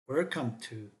Welcome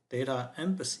to Data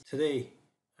Embassy. Today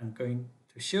I'm going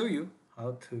to show you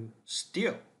how to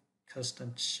steal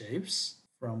custom shapes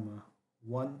from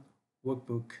one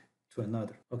workbook to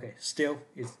another. Okay, steal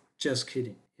is just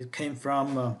kidding. It came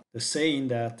from the saying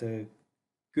that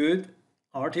good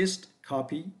artist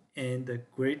copy and the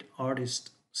great artist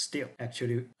steal.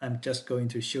 Actually, I'm just going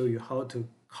to show you how to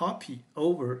copy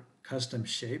over custom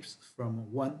shapes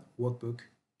from one workbook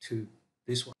to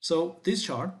this one. So this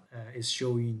chart is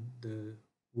showing the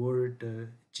world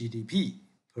GDP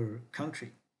per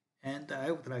country. And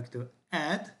I would like to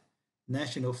add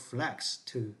national flags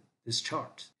to this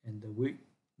chart. And we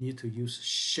need to use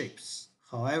shapes.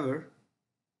 However,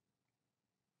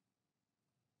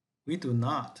 we do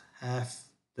not have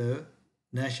the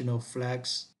national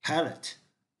flags palette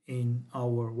in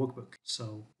our workbook.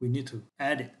 So we need to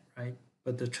add it, right?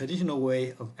 But the traditional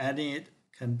way of adding it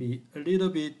can be a little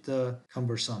bit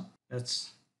cumbersome.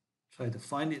 Let's try to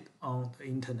find it on the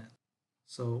internet.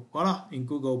 So voila, in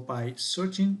Google, by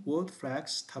searching word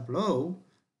flags Tableau,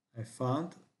 I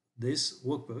found this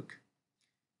workbook.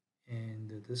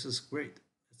 And this is great.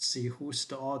 Let's see who's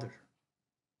the author.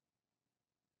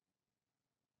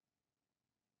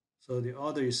 So the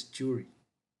author is Jury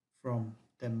from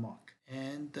Denmark.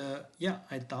 And yeah,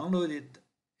 I downloaded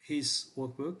his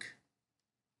workbook.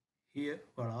 Here,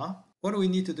 voila. What we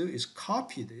need to do is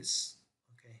copy this,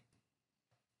 okay,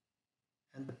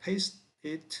 and paste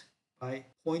it by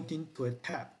pointing to a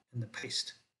tab and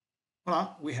paste.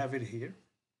 Voila, we have it here.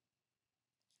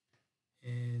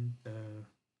 And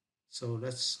so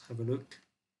let's have a look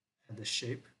at the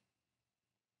shape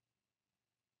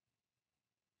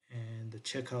and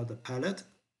check out the palette.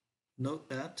 Note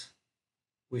that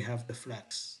we have the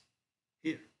flags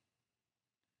here.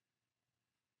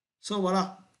 So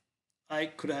voila, I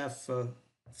could have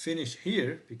finished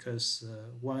here because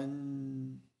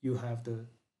when you have the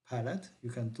palette, you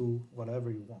can do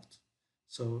whatever you want.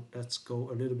 So let's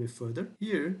go a little bit further.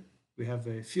 Here we have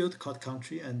a field called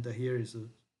country, and here is a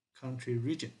country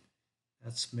region.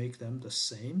 Let's make them the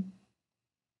same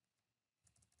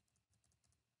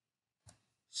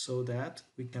so that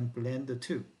we can blend the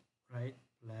two, right?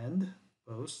 Blend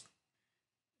both.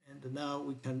 And now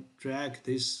we can drag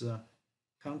this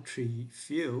country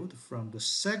field from the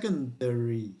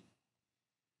secondary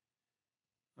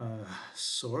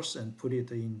source and put it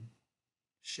in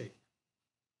shape.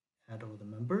 Add all the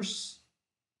members.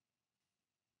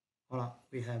 Voila,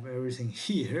 we have everything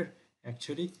here.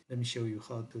 Actually, let me show you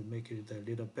how to make it a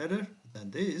little better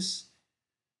than this.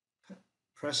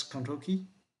 Press Ctrl key,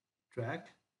 drag,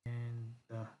 and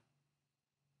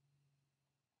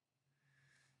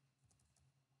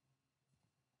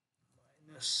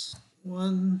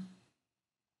 -1.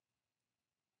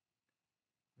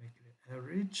 Make it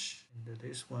average. And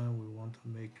this one we want to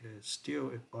make it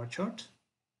still a bar chart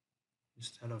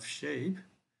instead of shape.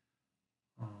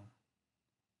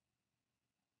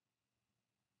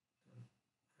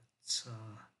 Let's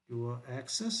dual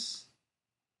axis.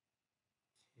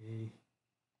 Okay.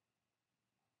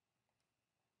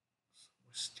 So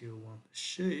we still want the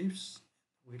shapes.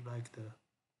 We like the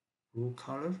blue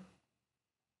color.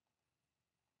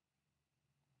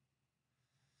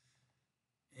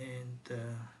 And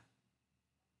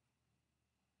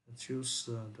let's use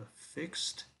the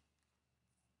fixed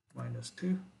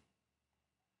 -2,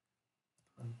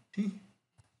 20.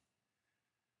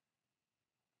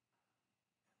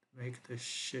 Make the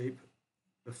shape,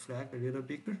 the flag a little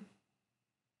bigger.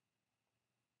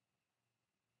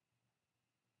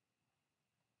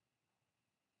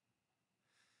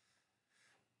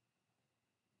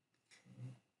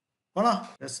 Okay.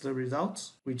 Voila, that's the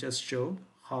results. We just showed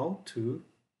how to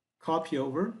copy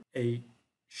over a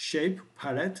shape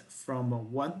palette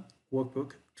from one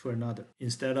workbook to another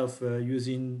instead of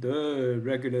using the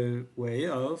regular way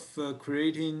of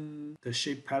creating the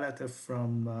shape palette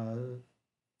from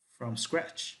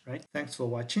scratch, right? Thanks for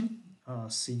watching.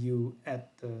 See you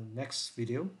at the next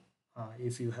video.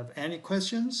 If you have any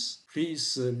questions,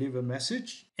 please leave a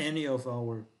message. Any of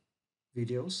our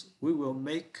videos, we will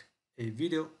make a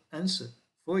video answer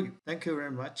for you. Thank you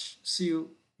very much. See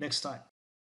you next time.